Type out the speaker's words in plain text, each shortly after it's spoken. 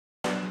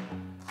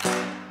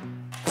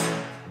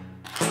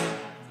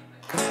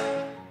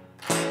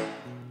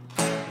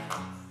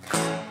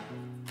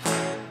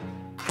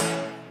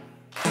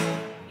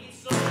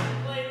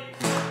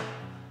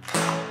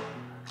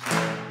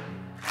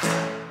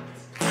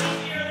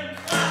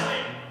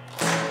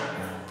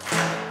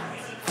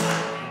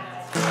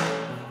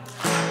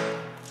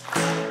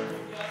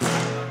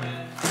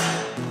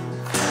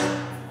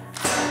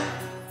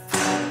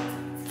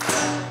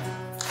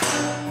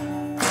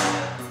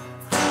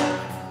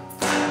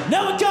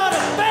Now we got a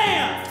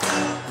band.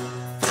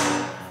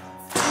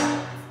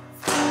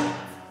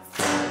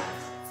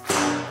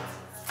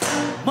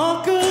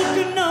 Margot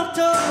got knocked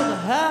off with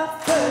a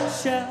half-heard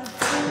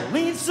shout.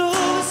 Leans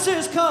over,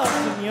 says car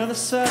from the other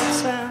side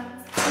of town.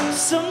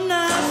 Some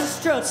nights he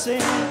struts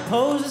in and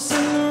poses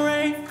in the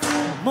rain.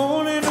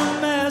 Morning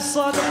a mess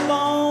like a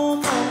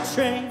bomb on a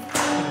train.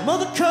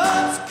 Mother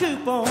cuts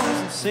coupons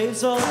and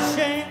saves all the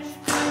change.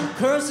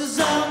 Curses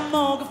out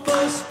Margot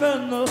for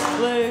spending the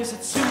place.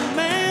 It's two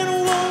men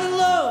who won't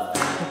love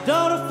a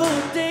daughter for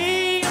a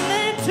day, and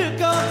they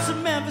took off to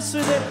Memphis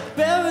where they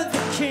buried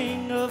the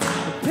king of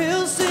the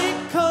pills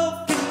and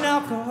coke and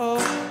alcohol.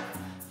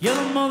 Yeah,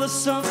 the mother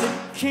sunk the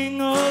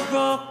king of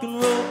rock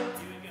and roll.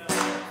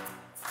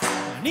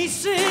 And he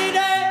said,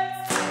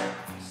 hey,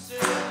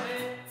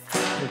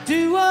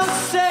 do what I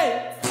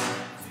say.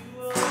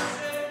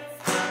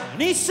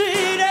 And he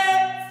said,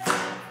 hey,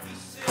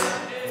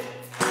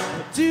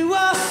 do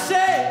what I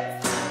say.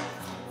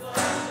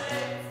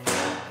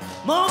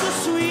 Mama,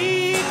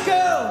 sweet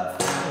girl,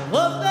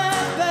 love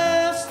that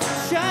best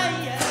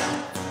child.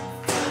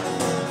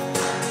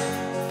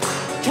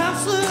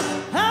 Counselor,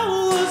 I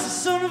was the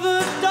son of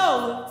a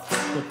dollar.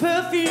 The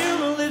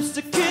perfume and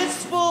lipstick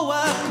kids for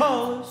white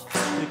collars.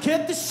 They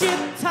kept the shit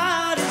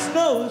tight, his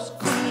nose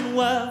clean and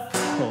wild.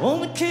 But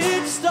only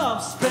kid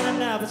stopped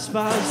spending habits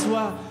by his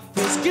wife.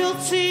 Feels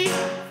guilty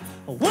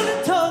when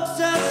he talks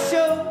at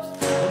shows.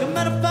 Like a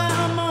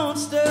metaphor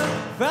monster,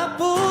 right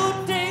boy,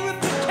 day rip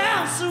the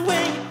council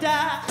when you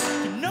die.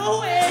 You know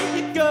where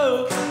you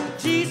go.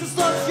 Jesus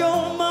loves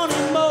your money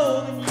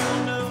more than you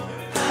know.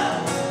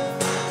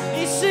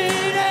 He said,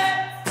 hey,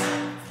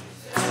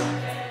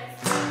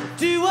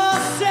 do what I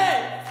say.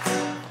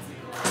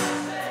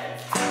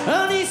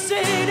 And he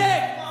said,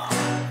 hey,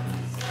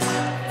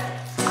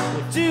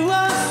 do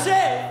what I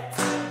say.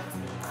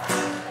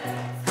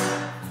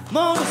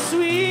 Mama,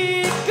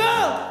 sweet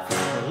girl,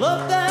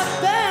 love that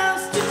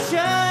bastard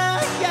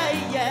child, yeah,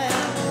 yeah.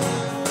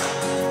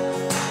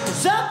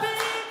 'Cause I've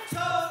been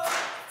taught to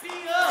be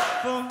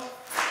upfront,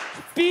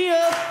 to be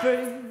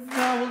afraid. I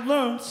will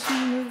learn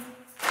to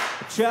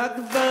attract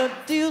the bad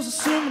deals,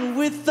 assuming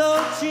with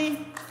OG.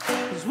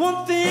 There's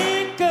one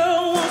thing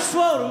girl once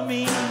swore to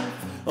me,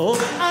 oh,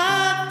 but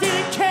I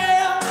didn't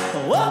care.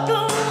 I walked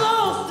on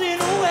lost in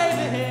a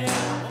wavy hair.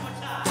 One more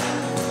time.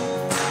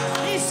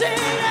 He said,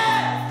 hey.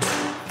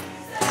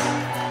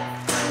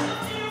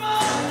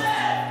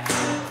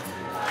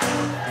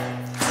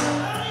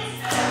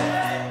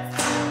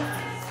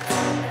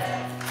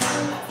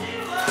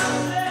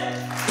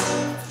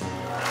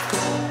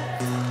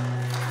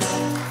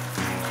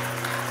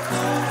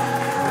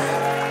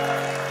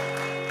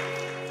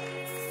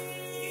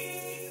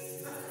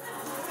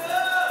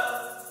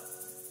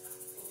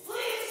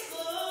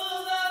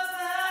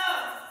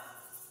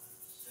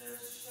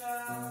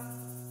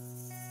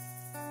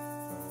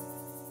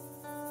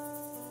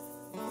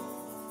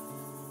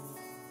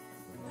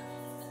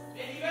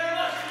 Thank you.